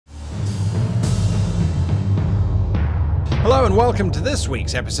Hello and welcome to this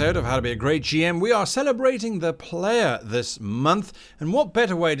week's episode of How to Be a Great GM. We are celebrating the player this month, and what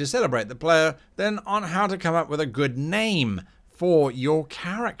better way to celebrate the player than on how to come up with a good name for your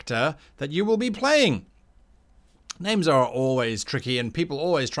character that you will be playing. Names are always tricky and people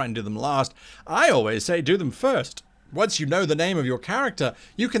always try and do them last. I always say do them first. Once you know the name of your character,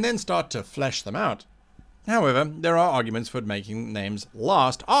 you can then start to flesh them out. However, there are arguments for making names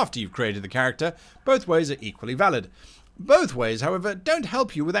last after you've created the character. Both ways are equally valid. Both ways, however, don't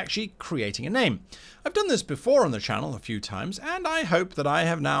help you with actually creating a name. I've done this before on the channel a few times, and I hope that I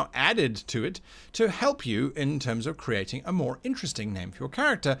have now added to it to help you in terms of creating a more interesting name for your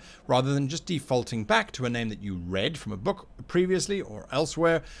character, rather than just defaulting back to a name that you read from a book previously or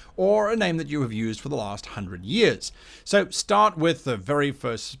elsewhere, or a name that you have used for the last 100 years. So start with the very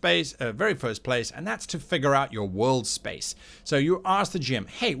first place, and that's to figure out your world space. So you ask the GM,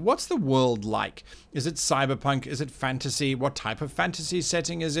 hey, what's the world like? Is it cyberpunk? Is it fantasy? What type of fantasy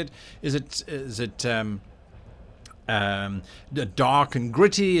setting is it? Is it dark and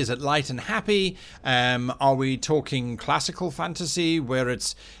gritty? Is it light and happy? Are we talking classical fantasy where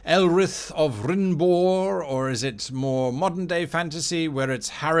it's Elrith of Rinbor, or is it more modern day fantasy where it's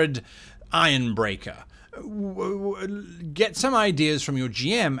Harad Ironbreaker? Get some ideas from your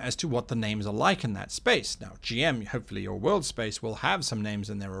GM as to what the names are like in that space. Now, GM, hopefully your world space will have some names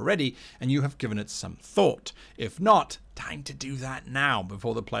in there already, and you have given it some thought. If not, time to do that now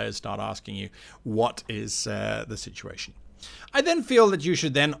before the players start asking you what is the situation. I then feel that you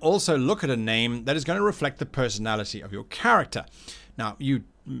should then also look at a name that is going to reflect the personality of your character. Now, you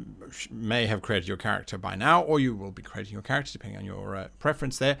may have created your character by now, or you will be creating your character depending on your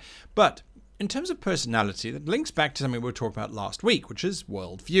preference there, but in terms of personality, that links back to something we were talking about last week, which is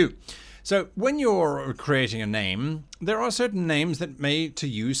worldview. So when you're creating a name, there are certain names that may to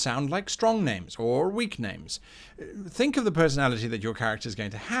you sound like strong names or weak names. Think of the personality that your character is going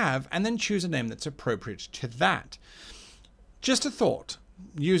to have and then choose a name that's appropriate to that. Just a thought.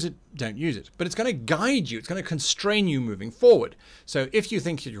 Use it, don't use it. But it's going to guide you. It's going to constrain you moving forward. So if you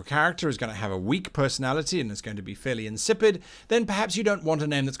think that your character is going to have a weak personality and is going to be fairly insipid, then perhaps you don't want a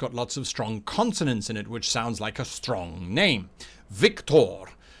name that's got lots of strong consonants in it, which sounds like a strong name. Victor,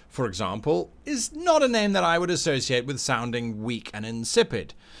 for example, is not a name that I would associate with sounding weak and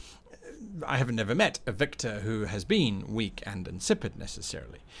insipid. I have never met a Victor who has been weak and insipid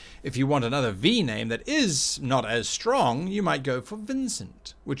necessarily. If you want another V name that is not as strong, you might go for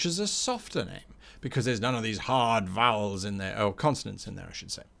Vincent, which is a softer name because there's none of these hard vowels in there, or consonants in there, I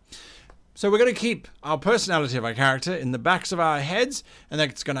should say. So we're going to keep our personality of our character in the backs of our heads, and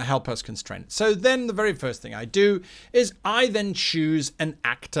that's going to help us constrain it. So then the very first thing I do is I then choose an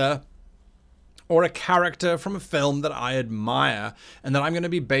actor or a character from a film that I admire and that I'm going to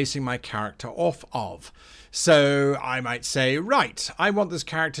be basing my character off of. So I might say, right, I want this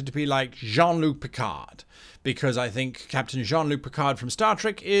character to be like Jean-Luc Picard, because I think Captain Jean-Luc Picard from Star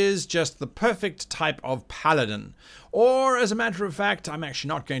Trek is just the perfect type of paladin. Or, as a matter of fact, I'm actually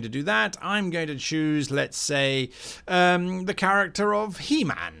not going to do that. I'm going to choose, let's say, the character of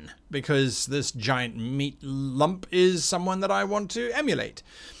He-Man, because this giant meat lump is someone that I want to emulate.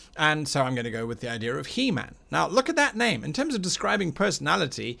 And so I'm going to go with the idea of He-Man. Now, look at that name. In terms of describing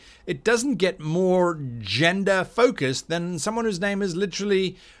personality, it doesn't get more gender-focused than someone whose name is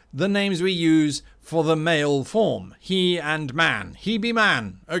literally the names we use for the male form. He and man. He be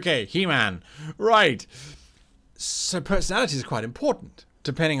man. Okay, He-Man. Right. So personality is quite important,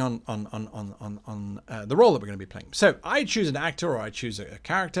 depending on the role that we're going to be playing. So I choose an actor or I choose a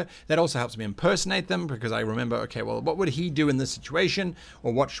character. That also helps me impersonate them because I remember, okay, well, what would he do in this situation?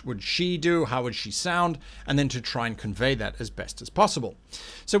 Or what would she do? How would she sound? And then to try and convey that as best as possible.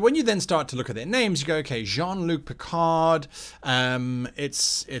 So when you then start to look at their names, you go, okay, Jean-Luc Picard,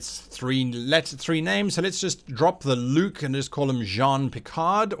 it's three names. So let's just drop the Luc and just call him Jean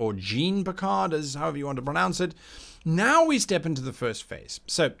Picard or Jean Picard, as however you want to pronounce it. Now we step into the first phase.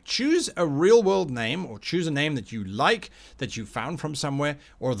 So choose a real world name, or choose a name that you like, that you found from somewhere,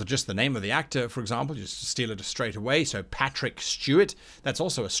 or just the name of the actor, for example, just steal it straight away. So Patrick Stewart, that's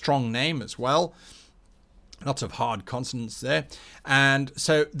also a strong name as well. Lots of hard consonants there. And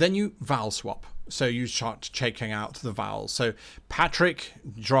so then you vowel swap. So you start checking out the vowels. So Patrick,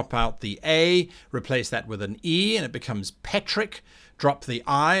 drop out the A, replace that with an E, and it becomes Petrick. Drop the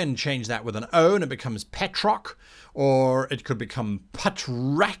I and change that with an O, and it becomes Petrock. Or it could become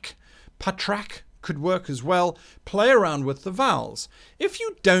Patrak. Patrak could work as well. Play around with the vowels. If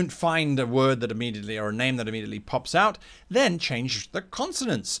you don't find a word that immediately, or a name that immediately pops out, then change the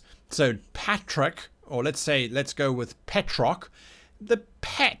consonants. So Patrick, or let's go with Petrock. The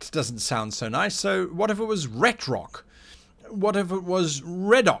pet doesn't sound so nice, so what if it was Retrock? What if it was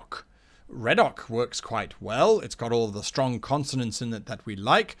Redoc? Redoc works quite well. It's got all the strong consonants in it that we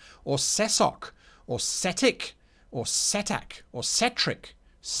like. Or Sesoc, or Setic, or Setac, or Cetric.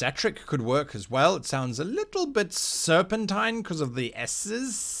 Cetric could work as well. It sounds a little bit serpentine because of the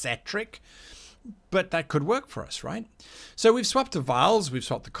S's, Cetric. But that could work for us, right? So we've swapped the vowels, we've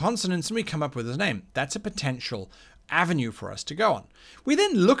swapped the consonants, and we come up with a name. That's a potential avenue for us to go on. We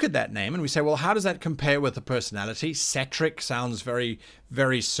then look at that name and we say, well, how does that compare with the personality? Cetric sounds very,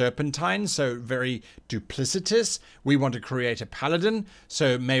 very serpentine, so very duplicitous. We want to create a paladin,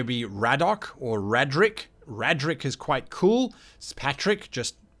 so maybe Radoc or Radric. Radric is quite cool. It's Patrick,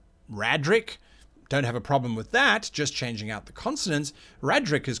 just Radric. Don't have a problem with that, just changing out the consonants.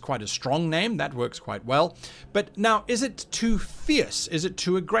 Radric is quite a strong name. That works quite well. But now, is it too fierce? Is it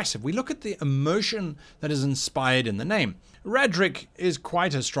too aggressive? We look at the emotion that is inspired in the name. Radric is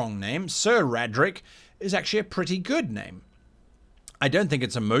quite a strong name. Sir Radric is actually a pretty good name. I don't think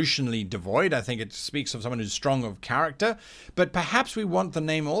it's emotionally devoid. I think it speaks of someone who's strong of character. But perhaps we want the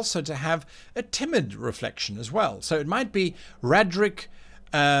name also to have a timid reflection as well. So it might be Radric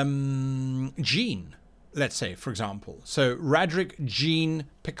Jean, let's say, for example. So Radric Jean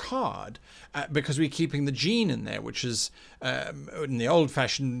Picard, because we're keeping the Jean in there, which is in the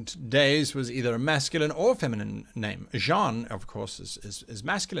old-fashioned days was either a masculine or feminine name. Jean, of course, is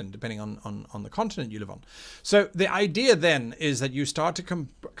masculine, depending on the continent you live on. So the idea then is that you start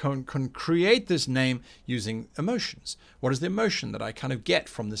to create this name using emotions. What is the emotion that I kind of get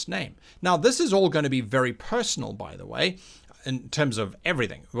from this name? Now, this is all going to be very personal, by the way, in terms of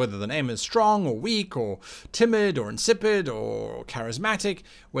everything, whether the name is strong or weak or timid or insipid or charismatic,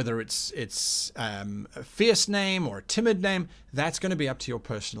 whether it's a fierce name or a timid name, that's going to be up to your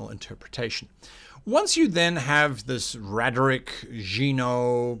personal interpretation. Once you then have this Radric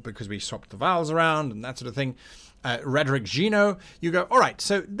Gino, because we swapped the vowels around and that sort of thing, Radric Gino, you go, all right,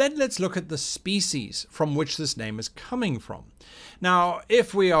 so then let's look at the species from which this name is coming from. Now,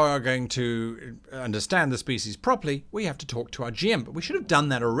 if we are going to understand the species properly, we have to talk to our GM, but we should have done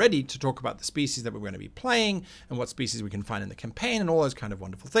that already to talk about the species that we're going to be playing and what species we can find in the campaign and all those kind of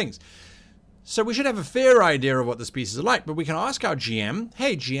wonderful things. So we should have a fair idea of what the species are like, but we can ask our GM,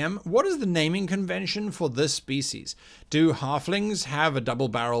 hey GM, what is the naming convention for this species? Do halflings have a double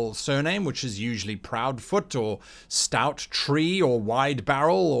barrel surname, which is usually Proudfoot or Stout Tree or Wide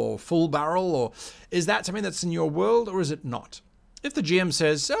Barrel or Full Barrel, or is that something that's in your world or is it not? If the GM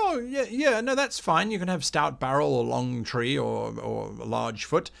says, oh, yeah, no, that's fine. You can have Stout Barrel or Long Tree or Large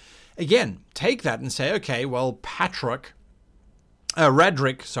Foot. Again, take that and say, okay, well, Radric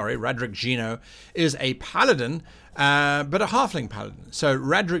Gino is a paladin, but a halfling paladin. So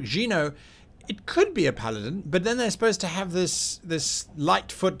Radric Gino, it could be a paladin, but then they're supposed to have this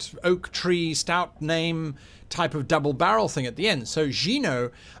Lightfoot Oak Tree Stout name type of double barrel thing at the end. So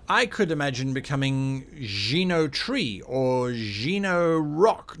Gino, I could imagine becoming Gino Tree or Gino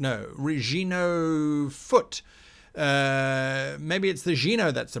Rock. No, Gino Foot. Maybe it's the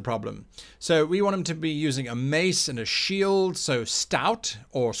Gino that's the problem. So we want him to be using a mace and a shield, so stout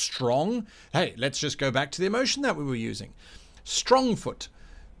or strong. Hey, let's just go back to the emotion that we were using. Strongfoot.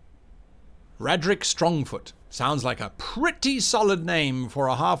 Radric Strongfoot. Sounds like a pretty solid name for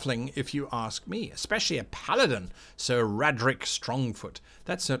a halfling, if you ask me, especially a paladin. So Radric Strongfoot.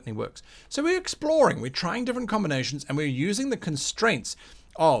 That certainly works. So we're exploring, we're trying different combinations, and we're using the constraints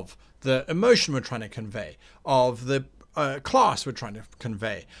of the emotion we're trying to convey, of the class we're trying to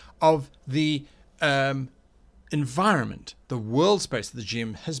convey, of the environment, the world space that the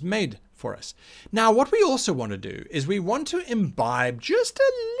GM has made for us. Now, what we also want to do is we want to imbibe just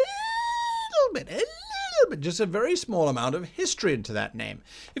a little bit, just a very small amount of history into that name.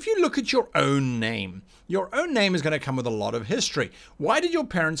 If you look at your own name is going to come with a lot of history. Why did your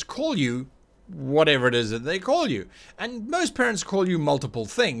parents call you whatever it is that they call you? And most parents call you multiple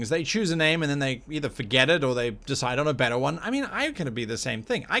things. They choose a name and then they either forget it or they decide on a better one. I mean, I can be the same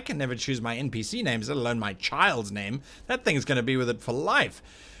thing. I can never choose my NPC names, let alone my child's name. That thing's going to be with it for life.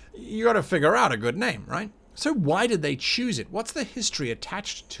 You got to figure out a good name, right? So why did they choose it? What's the history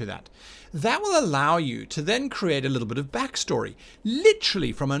attached to that? That will allow you to then create a little bit of backstory,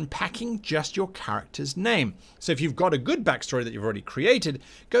 literally from unpacking just your character's name. So if you've got a good backstory that you've already created,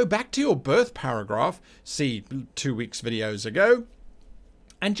 go back to your birth paragraph, see 2 weeks videos ago,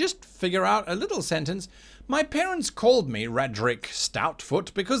 and just figure out a little sentence. My parents called me Radric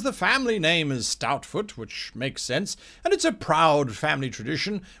Stoutfoot because the family name is Stoutfoot, which makes sense, and it's a proud family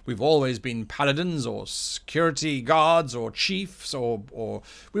tradition. We've always been paladins or security guards or chiefs, or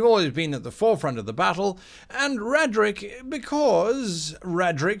we've always been at the forefront of the battle. And Radric, because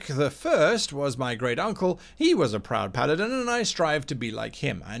Radric the First was my great uncle, he was a proud paladin, and I strive to be like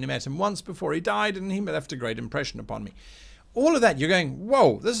him. I only met him once before he died, and he left a great impression upon me. All of that, you're going,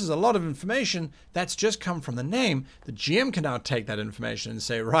 whoa, this is a lot of information that's just come from the name. The GM can now take that information and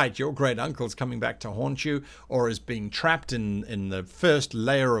say, right, your great uncle's coming back to haunt you, or is being trapped in the first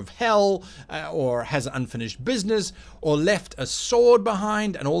layer of hell, or has unfinished business, or left a sword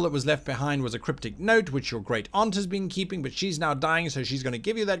behind, and all that was left behind was a cryptic note, which your great aunt has been keeping, but she's now dying, so she's going to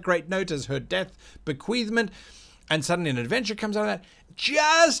give you that great note as her death bequeathment. And suddenly an adventure comes out of that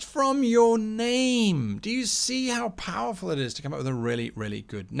just from your name. Do you see how powerful it is to come up with a really, really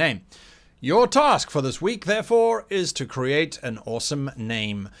good name? Your task for this week, therefore, is to create an awesome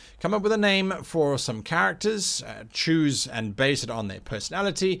name. Come up with a name for some characters, choose and base it on their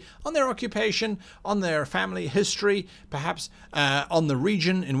personality, on their occupation, on their family history, perhaps on the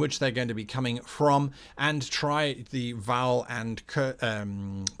region in which they're going to be coming from, and try the vowel and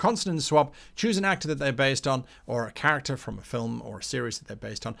consonant swap. Choose an actor that they're based on, or a character from a film or a series that they're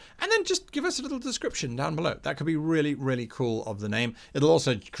based on, and then just give us a little description down below. That could be really, really cool of the name. It'll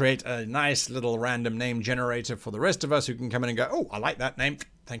also create a nice little random name generator for the rest of us who can come in and go, oh, I like that name,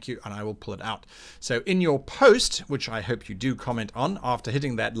 thank you, and I will pull it out. So in your post, which I hope you do comment on after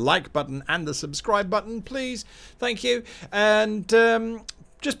hitting that like button and the subscribe button, please, thank you, and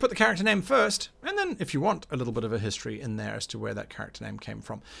just put the character name first, and then if you want a little bit of a history in there as to where that character name came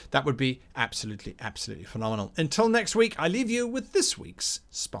from. That would be absolutely, absolutely phenomenal. Until next week, I leave you with this week's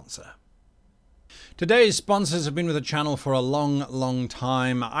sponsor. Today's sponsors have been with the channel for a long, long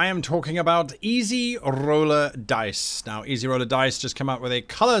time. I am talking about Easy Roller Dice. Now, Easy Roller Dice just come out with a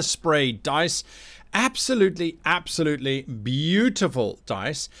color spray dice. Absolutely, absolutely beautiful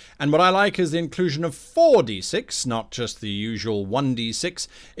dice. And what I like is the inclusion of 4d6, not just the usual 1d6,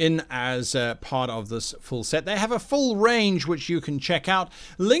 in as part of this full set. They have a full range which you can check out.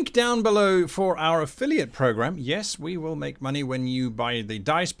 Link down below for our affiliate program. Yes, we will make money when you buy the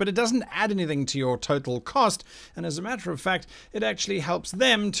dice, but it doesn't add anything to your total cost. And as a matter of fact, it actually helps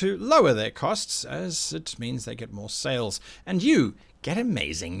them to lower their costs, as it means they get more sales. And you get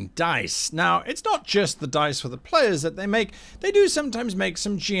amazing dice. Now, it's not just the dice for the players that they make. They do sometimes make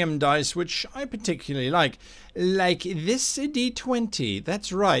some GM dice, which I particularly like this D20.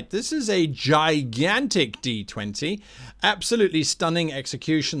 That's right, this is a gigantic D20. Absolutely stunning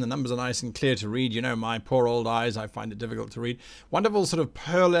execution. The numbers are nice and clear to read. You know, my poor old eyes, I find it difficult to read. Wonderful sort of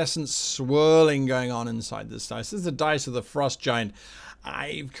pearlescent swirling going on inside this dice. This is the dice of the Frost Giant.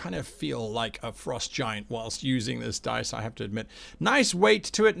 I kind of feel like a frost giant whilst using this dice, I have to admit. Nice weight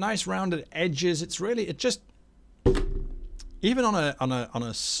to it, nice rounded edges. It's really, it just, even on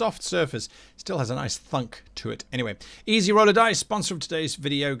a soft surface, still has a nice thunk to it. Anyway, Easy Roller Dice, sponsor of today's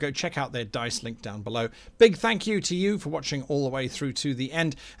video. Go check out their dice link down below. Big thank you to you for watching all the way through to the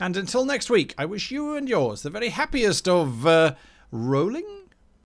end. And until next week, I wish you and yours the very happiest of rolling